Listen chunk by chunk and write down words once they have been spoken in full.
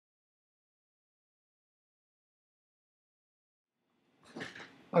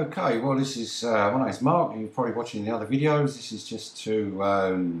Okay, well this is, my name is Mark, and you're probably watching the other videos. This is just to,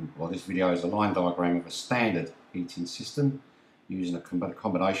 well this video is a line diagram of a standard heating system using a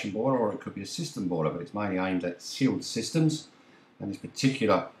combination boiler, or it could be a system boiler, but it's mainly aimed at sealed systems. And this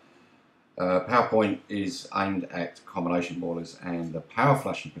particular PowerPoint is aimed at combination boilers and the power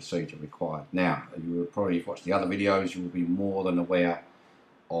flushing procedure required. Now, you will probably, if you watch the other videos, you will be more than aware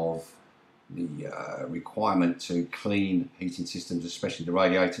of the requirement to clean heating systems, especially the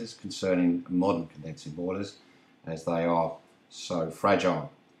radiators, concerning modern condensing boilers, as they are so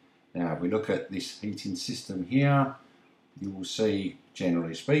fragile. Now, if we look at this heating system here, you will see,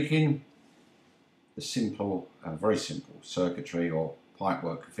 generally speaking, the simple, very simple circuitry or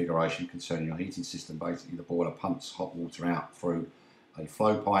pipework configuration concerning your heating system. Basically, the boiler pumps hot water out through a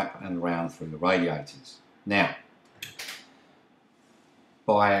flow pipe and around through the radiators. Now,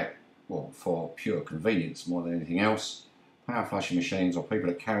 for pure convenience more than anything else, power flushing machines, or people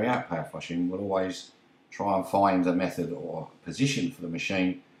that carry out power flushing, will always try and find a method or position for the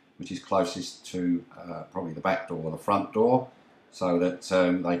machine which is closest to probably the back door or the front door, so that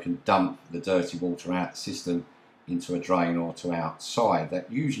they can dump the dirty water out the system into a drain or to outside.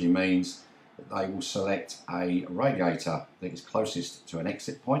 That usually means that they will select a radiator that is closest to an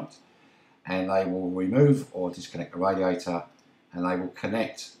exit point, and they will remove or disconnect the radiator, and they will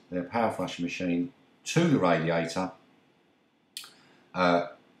connect their power flushing machine to the radiator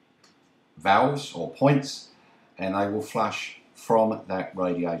valves or points, and they will flush from that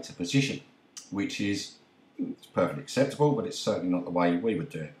radiator position, which is perfectly acceptable, but it's certainly not the way we would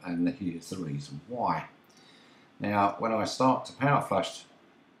do it, and here's the reason why. Now, when I start to power flush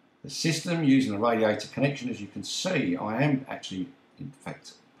the system using the radiator connection, as you can see, I am actually, in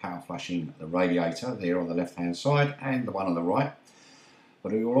fact, power flushing the radiator there on the left hand side and the one on the right.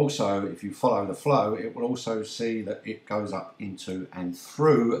 But it will also, if you follow the flow, it will also see that it goes up into and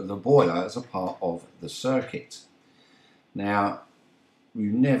through the boiler as a part of the circuit. Now,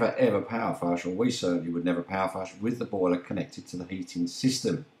 you never ever power flush, or we certainly would never power flush with the boiler connected to the heating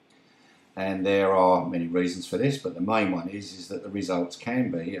system. And there are many reasons for this, but the main one is that the results can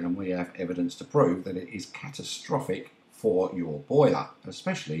be, and we have evidence to prove, that it is catastrophic for your boiler,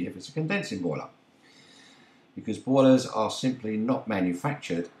 especially if it's a condensing boiler. Because boilers are simply not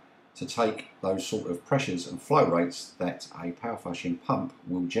manufactured to take those sort of pressures and flow rates that a power flushing pump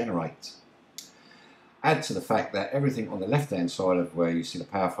will generate. Add to the fact that everything on the left hand side of where you see the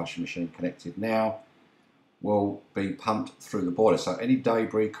power flushing machine connected now will be pumped through the boiler. So any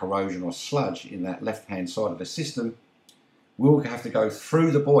debris, corrosion or sludge in that left hand side of the system will have to go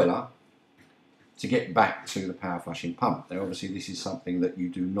through the boiler to get back to the power flushing pump. Now obviously this is something that you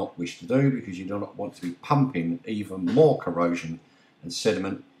do not wish to do, because you do not want to be pumping even more corrosion and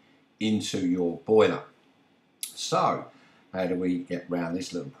sediment into your boiler. So how do we get around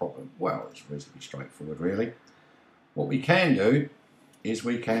this little problem? Well, it's reasonably straightforward really. What we can do is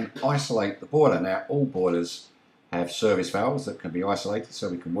we can isolate the boiler. Now all boilers have service valves that can be isolated, so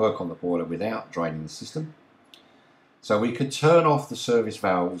we can work on the boiler without draining the system. So we could turn off the service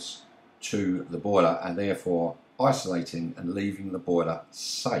valves to the boiler, and therefore isolating and leaving the boiler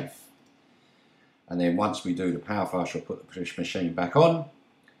safe. And then once we do the power flush, or put the machine back on,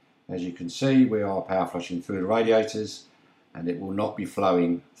 as you can see, we are power flushing through the radiators, and it will not be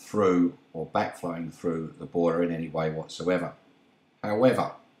flowing through or backflowing through the boiler in any way whatsoever.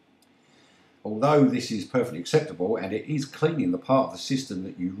 However, although this is perfectly acceptable and it is cleaning the part of the system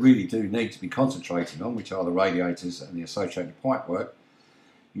that you really do need to be concentrating on, which are the radiators and the associated pipework,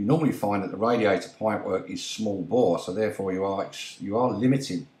 you normally find that the radiator pipework is small bore, so therefore you are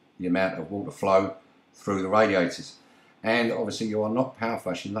limiting the amount of water flow through the radiators. And obviously you are not power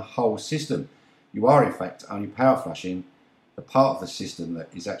flushing the whole system. You are in fact only power flushing the part of the system that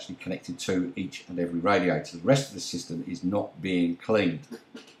is actually connected to each and every radiator. The rest of the system is not being cleaned.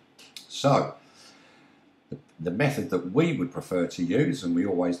 So the method that we would prefer to use, and we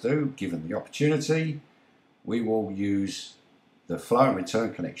always do given the opportunity, we will use the flow and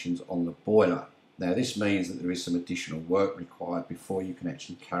return connections on the boiler. Now this means that there is some additional work required before you can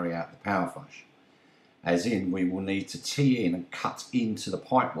actually carry out the power flush. As in, we will need to tee in and cut into the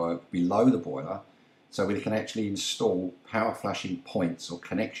pipework below the boiler, so we can actually install power flushing points or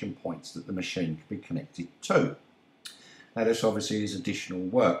connection points that the machine can be connected to. Now this obviously is additional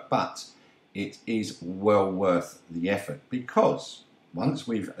work, but it is well worth the effort, because once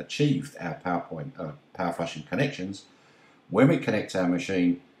we've achieved our power flushing connections, when we connect our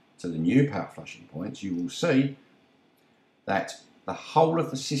machine to the new power flushing points, you will see that the whole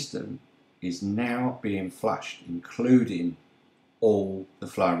of the system is now being flushed, including all the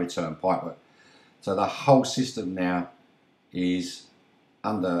flow and return pipework. So the whole system now is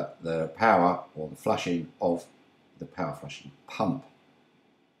under the power or the flushing of the power flushing pump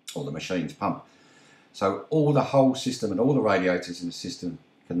or the machine's pump. So all the whole system and all the radiators in the system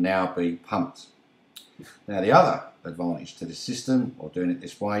can now be pumped. Now the other advantage to this system, or doing it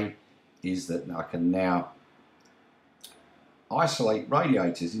this way, is that I can now isolate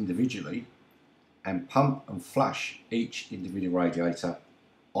radiators individually and pump and flush each individual radiator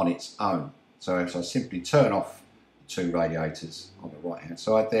on its own. So if I simply turn off the two radiators on the right hand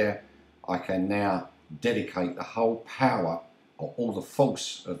side there, I can now dedicate the whole power or all the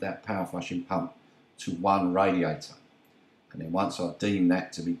force of that power flushing pump to one radiator. And then once I deem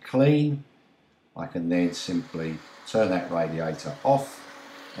that to be clean, I can then simply turn that radiator off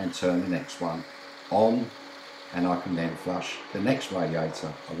and turn the next one on, and I can then flush the next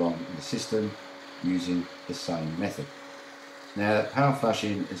radiator along in the system using the same method. Now, power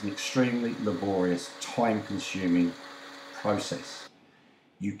flushing is an extremely laborious, time-consuming process.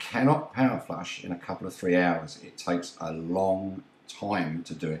 You cannot power flush in a couple of 3 hours. It takes a long time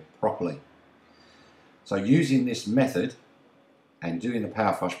to do it properly. So using this method and doing the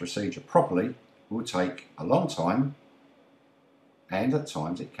power flush procedure properly will take a long time, and at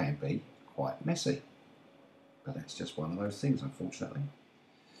times it can be quite messy. But that's just one of those things, unfortunately.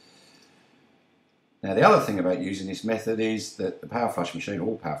 Now the other thing about using this method is that the power flush machine,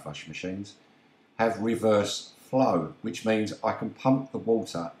 all power flush machines, have reverse flow, which means I can pump the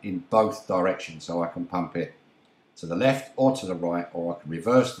water in both directions. So I can pump it to the left or to the right, or I can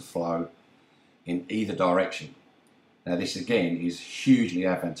reverse the flow in either direction. Now this again is hugely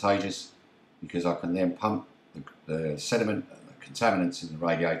advantageous because I can then pump the sediment, the contaminants in the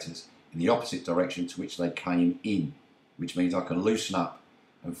radiators in the opposite direction to which they came in, which means I can loosen up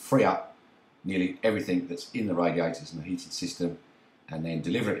and free up nearly everything that's in the radiators and the heating system, and then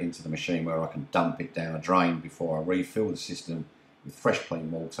deliver it into the machine where I can dump it down a drain before I refill the system with fresh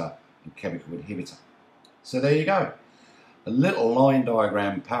clean water and chemical inhibitor. So there you go, a little line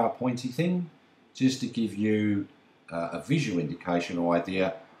diagram PowerPointy thing just to give you a visual indication or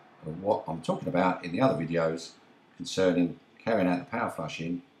idea of what I'm talking about in the other videos concerning carrying out the power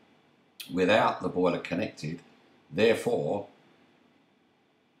flushing without the boiler connected, therefore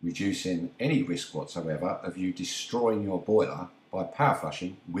reducing any risk whatsoever of you destroying your boiler by power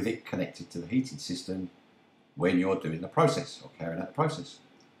flushing with it connected to the heating system when you're doing the process or carrying out the process.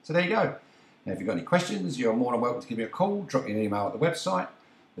 So there you go. Now if you've got any questions, you're more than welcome to give me a call, drop me an email at the website.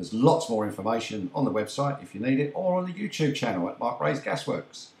 There's lots more information on the website if you need it, or on the YouTube channel at Mark Ray's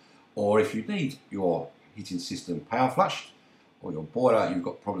Gasworks. Or if you need your heating system power flushed, or your boiler, you've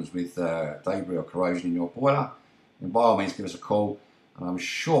got problems with debris or corrosion in your boiler, then by all means give us a call, and I'm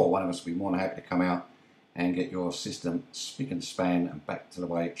sure one of us will be more than happy to come out and get your system spick and span and back to the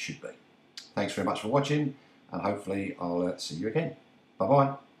way it should be. Thanks very much for watching, and hopefully I'll see you again. Bye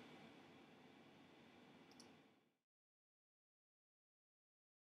bye.